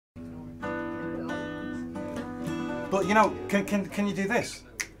But you know, can you do this?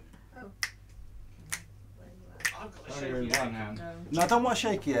 Only with one hand. No, I don't want a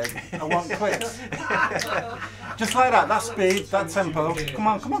shaky egg. I want clicks. Just like that. That speed, that tempo. Come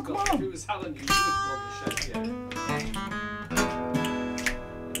on, come on, come If it on. was Helen, you would want the shape, yeah.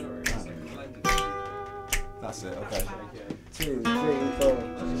 That's it. Okay. 2, 3, 4.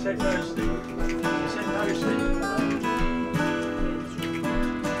 You said no, Steve. You said no, Steve.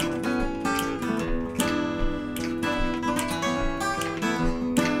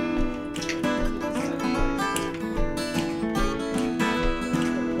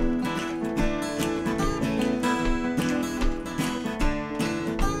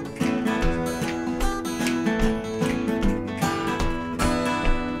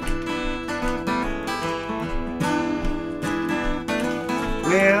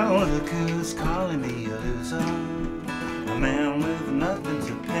 Well, look who's calling me a loser. A man with nothing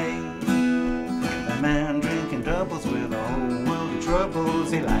to pay. A man drinking doubles with a whole world of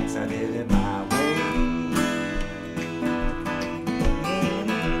troubles. He likes I did it my way.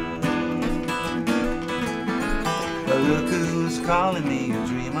 Look who's calling me a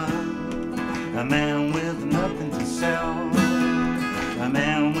dreamer. A man with nothing to sell. A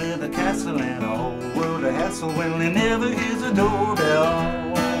man with a castle and a whole world of hassle. Well, he never hears a doorbell.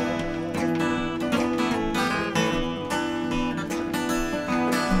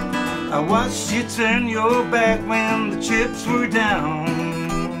 I watched you turn your back when the chips were down.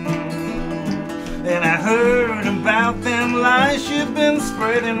 And I heard about them lies you've been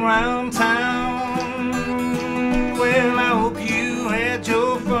spreading round town. Well, I hope you had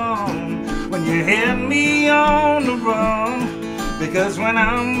your fun when you had me on the run. Because when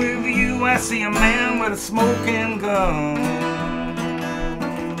I'm with you, I see a man with a smoking gun.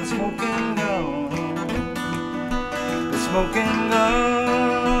 A smoking gun. A smoking gun.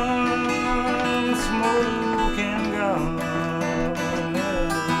 A smoking gun.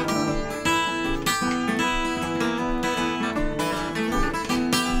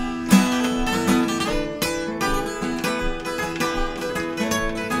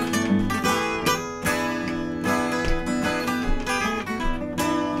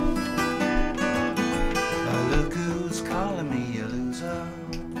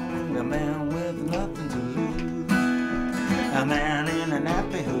 A man with nothing to lose. A man in a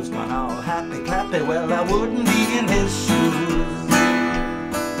nappy who's gone all happy clappy. Well, I wouldn't be in his shoes.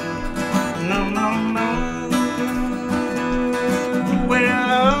 No, no, no.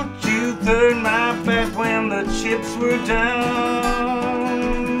 Well, you turned my back when the chips were down.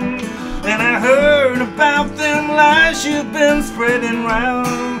 And I heard about them lies you've been spreading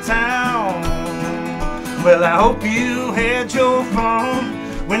round town. Well, I hope you had your fun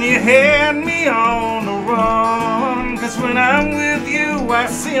when you had me on the run. 'Cause when I'm with you, I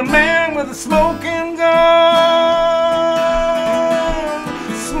see a man with a smoking gun.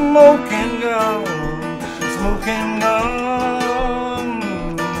 Smoking gun. Smoking gun.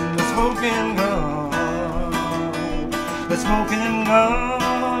 The smoking gun. The smoking gun.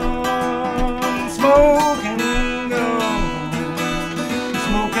 Smoking gun.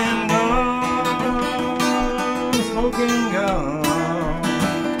 Smoking gun. Smoking gun.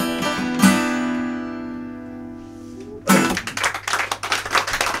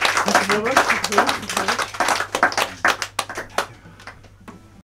 Thank you very much.